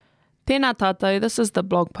Tēnā tātou, this is the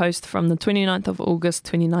blog post from the 29th of August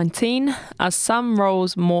 2019. Are some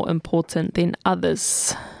roles more important than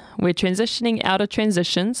others? We're transitioning out of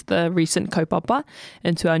transitions, the recent kaupapa,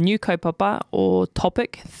 into our new kaupapa or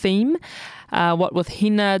topic theme. What with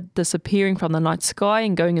Hina disappearing from the night sky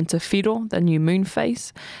and going into Whiro, the new moon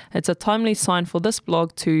phase, it's a timely sign for this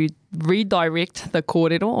blog to redirect the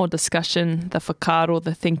kōrero or discussion, the whakaaro,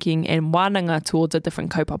 the thinking and wānanga towards a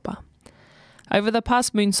different kaupapa. Over the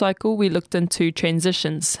past moon cycle, we looked into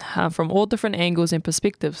transitions from all different angles and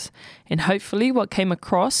perspectives. And hopefully what came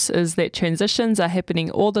across is that transitions are happening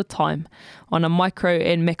all the time on a micro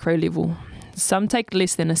and macro level. Some take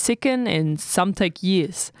less than a second and some take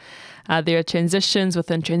years. There are transitions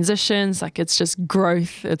within transitions, like it's just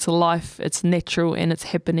growth, it's life, it's natural, and it's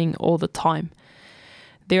happening all the time.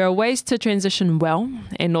 There are ways to transition well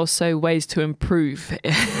and also ways to improve.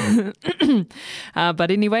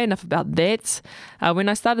 But anyway, enough about that. When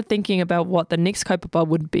I started thinking about what the next kaupapa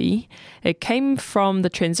would be, it came from the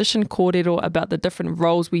transition kōrero about the different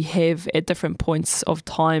roles we have at different points of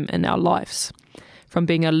time in our lives. From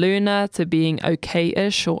being a learner to being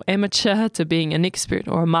okay-ish or amateur to being an expert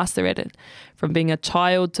or a master at it. From being a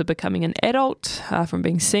child to becoming an adult, from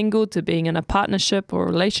being single to being in a partnership or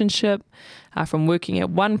relationship, from working at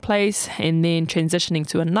one place and then transitioning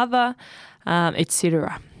to another,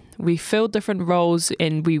 etc. We fill different roles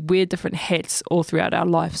and we wear different hats all throughout our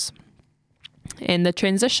lives. And the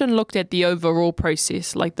transition looked at the overall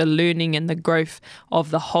process, like the learning and the growth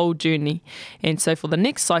of the whole journey. And so for the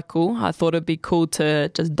next cycle, I thought it'd be cool to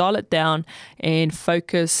just dial it down and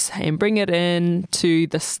focus and bring it in to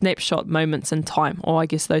the snapshot moments in time, or I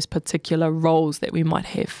guess those particular roles that we might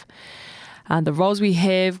have. The roles we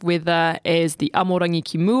have, whether as the amorangi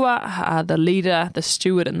ki mua, the leader, the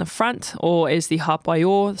steward in the front, or as the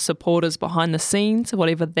hapaio, supporters behind the scenes,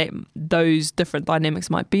 whatever those different dynamics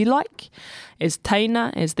might be like, as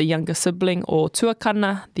teina, as the younger sibling, or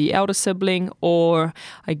tuakana, the elder sibling, or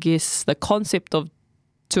I guess the concept of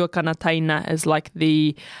tuakana teina is like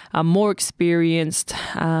the more experienced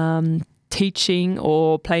teaching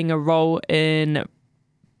or playing a role in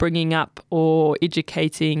bringing up or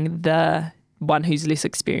educating the one who's less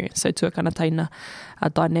experienced. So tuakana teina,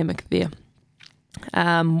 a dynamic there.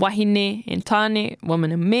 Wahine and tane,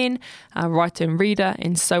 women and men, writer and reader,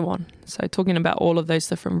 and so on. So talking about all of those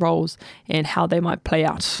different roles and how they might play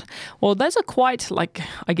out. Well, those are quite,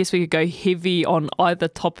 I guess we could go heavy on either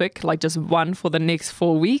topic, like just one for the next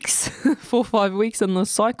 4 weeks, 4 or 5 weeks in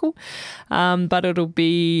this cycle. But it'll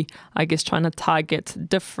be, I guess, trying to target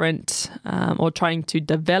different or trying to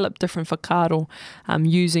develop different whakaaro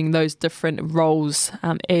using those different roles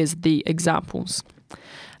as the examples.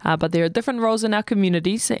 But there are different roles in our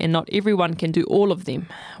communities and not everyone can do all of them.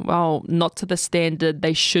 Well, not to the standard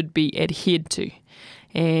they should be adhered to.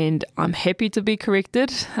 And I'm happy to be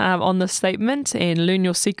corrected on this statement and learn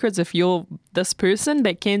your secrets. If you're this person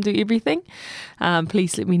that can do everything,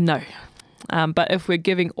 please let me know. But if we're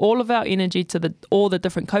giving all of our energy to all the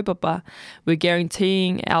different kaupapa, we're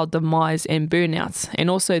guaranteeing our demise and burnouts, and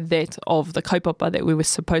also that of the kaupapa that we were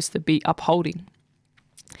supposed to be upholding.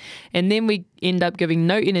 And then we end up giving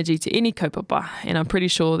no energy to any kaupapa, and I'm pretty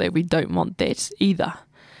sure that we don't want that either.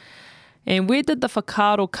 And where did the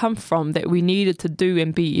whakaaro come from that we needed to do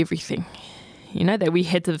and be everything? You know, that we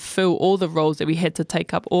had to fill all the roles, that we had to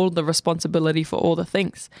take up all the responsibility for all the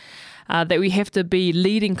things, that we have to be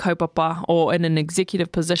leading kaupapa or in an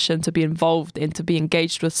executive position to be involved and to be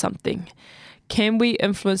engaged with something. Can we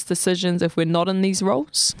influence decisions if we're not in these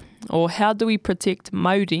roles? Or how do we protect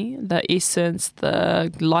mauri, the essence,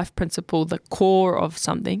 the life principle, the core of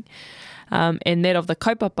something, and that of the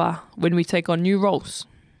kaupapa when we take on new roles?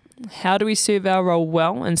 How do we serve our role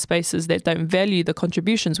well in spaces that don't value the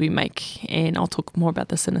contributions we make? And I'll talk more about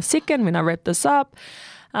this in a second when I wrap this up.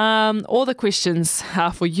 All the questions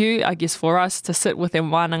are for you, I guess for us, to sit with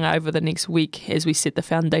and wānanga over the next week as we set the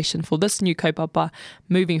foundation for this new kaupapa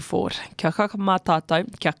moving forward. Kia kakama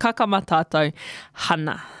tātou,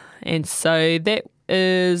 hana. And so that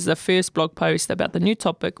is the first blog post about the new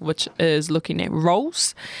topic, which is looking at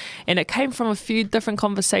roles. And it came from a few different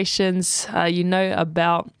conversations,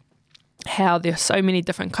 about how there's so many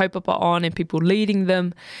different kaupapa on and people leading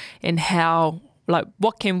them, and how,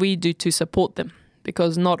 what can we do to support them?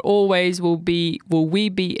 Because not always will we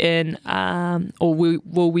be in, or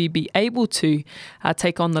will we be able to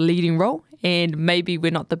take on the leading role, and maybe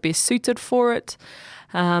we're not the best suited for it,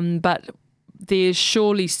 but there's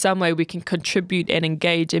surely some way we can contribute and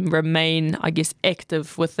engage and remain, I guess,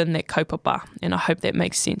 active within that kaupapa, and I hope that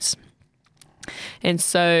makes sense. And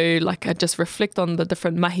so, like, I just reflect on the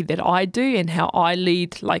different mahi that I do and how I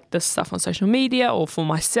lead, like, this stuff on social media or for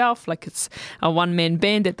myself. Like, it's a one-man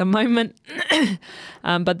band at the moment.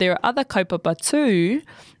 But there are other kaupapa too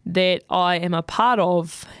that I am a part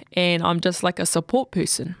of, and I'm just like a support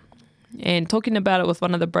person. And talking about it with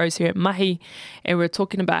one of the bros here at Mahi, and we're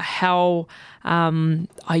talking about how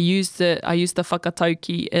I used the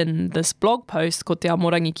whakatauki in this blog post, ko te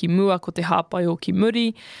amorangi ki mua, ko te hāpai o ki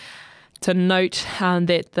muri, to note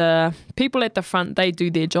that the people at the front, they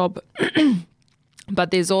do their job.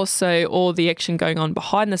 But there's also all the action going on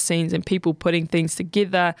behind the scenes and people putting things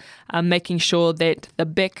together, making sure that the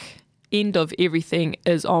back end of everything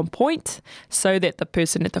is on point so that the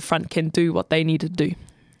person at the front can do what they need to do.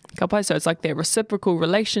 So it's like their reciprocal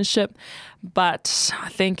relationship, but I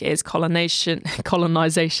think as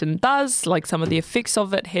colonization does, like some of the effects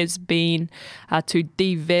of it has been to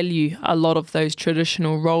devalue a lot of those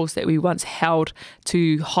traditional roles that we once held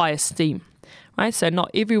to high esteem. Right? So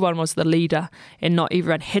not everyone was the leader and not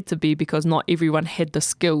everyone had to be because not everyone had the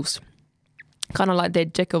skills. Kind of like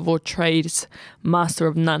that jack of all trades, master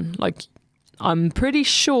of none. Like I'm pretty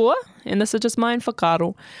sure, and this is just my own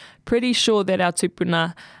whakaaro, pretty sure that our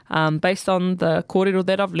tupuna, based on the kōrero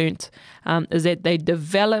that I've learnt, is that they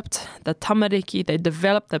developed the tamariki, they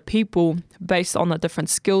developed the people based on the different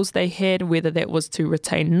skills they had, whether that was to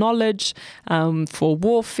retain knowledge for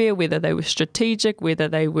warfare, whether they were strategic, whether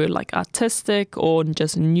they were like artistic or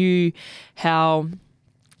just knew how,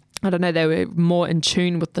 I don't know, they were more in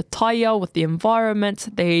tune with the taia, with the environment.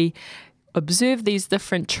 They observed these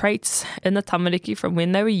different traits in the tamariki from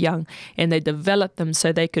when they were young, and they developed them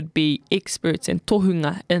so they could be experts and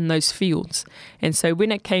tohunga in those fields. And so when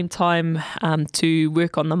it came time to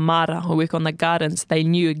work on the mara or work on the gardens, they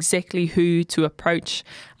knew exactly who to approach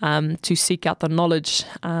to seek out the knowledge,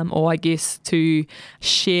 or I guess to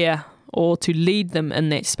share or to lead them in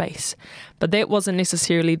that space. But that wasn't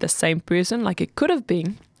necessarily the same person. Like it could have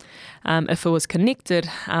been if it was connected,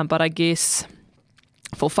 but I guess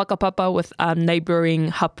for whakapapa with neighbouring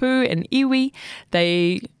hapu and iwi,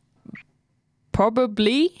 they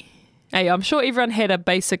probably, I'm sure everyone had a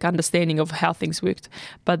basic understanding of how things worked,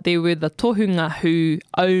 but there were the tohunga who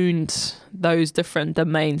owned those different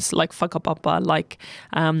domains, like whakapapa, like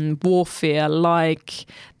warfare, like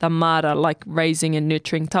the mara, like raising and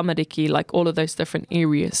nurturing tamariki, like all of those different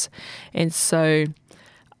areas. And so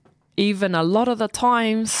even a lot of the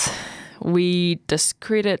times we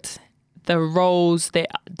discredit the roles that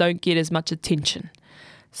don't get as much attention.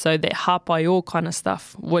 So that hāpai kind of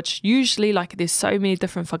stuff, which usually, like there's so many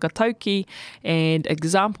different whakatauki and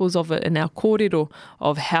examples of it in our kōrero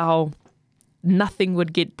of how nothing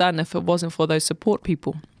would get done if it wasn't for those support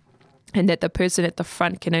people. And that the person at the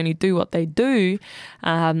front can only do what they do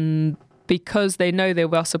because they know they're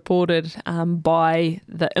well supported by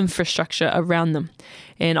the infrastructure around them.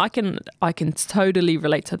 And I can totally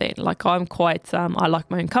relate to that. Like I'm quite, I like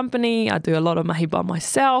my own company. I do a lot of mahi by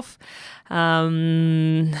myself.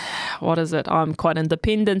 I'm quite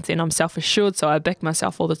independent and I'm self-assured, so I back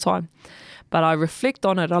myself all the time. But I reflect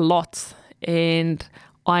on it a lot, and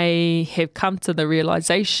I have come to the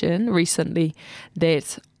realization recently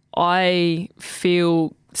that I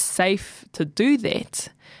feel safe to do that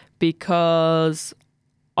because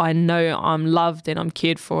I know I'm loved and I'm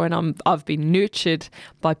cared for, and I've been nurtured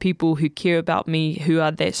by people who care about me, who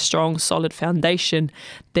are that strong, solid foundation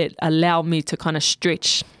that allow me to kind of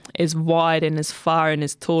stretch as wide and as far and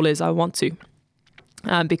as tall as I want to,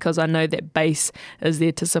 because I know that base is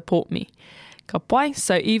there to support me. Ka pai.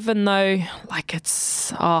 So even though, like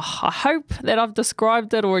I hope that I've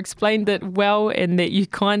described it or explained it well and that you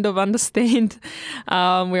kind of understand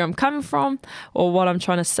where I'm coming from or what I'm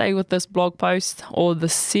trying to say with this blog post or the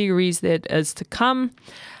series that is to come.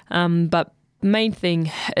 But main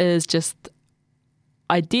thing is just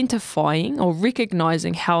identifying or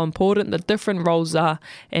recognizing how important the different roles are,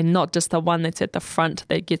 and not just the one that's at the front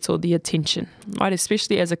that gets all the attention, right?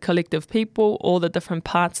 Especially as a collective people, all the different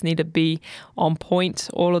parts need to be on point.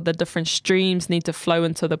 All of the different streams need to flow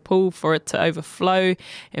into the pool for it to overflow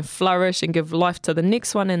and flourish and give life to the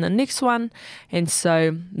next one and the next one. And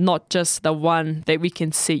so not just the one that we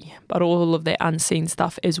can see, but all of that unseen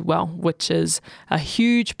stuff as well, which is a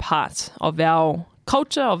huge part of our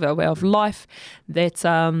culture, of our way of life that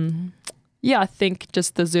I think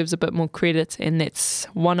just deserves a bit more credit, and that's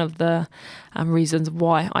one of the reasons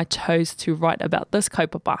why I chose to write about this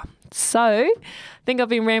kaupapa, So, I think I've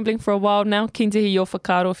been rambling for a while now. Keen to hear your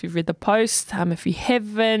whakaaro if you've read the post. If you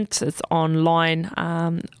haven't, it's online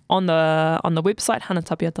on the website,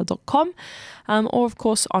 hanatapiata.com, or of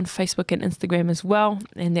course on Facebook and Instagram as well.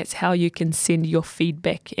 And that's how you can send your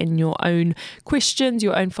feedback and your own questions,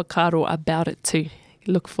 your own whakaaro about it too.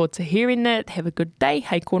 Look forward to hearing it. Have a good day.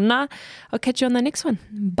 Hei kona. I'll catch you on the next one.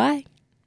 Bye.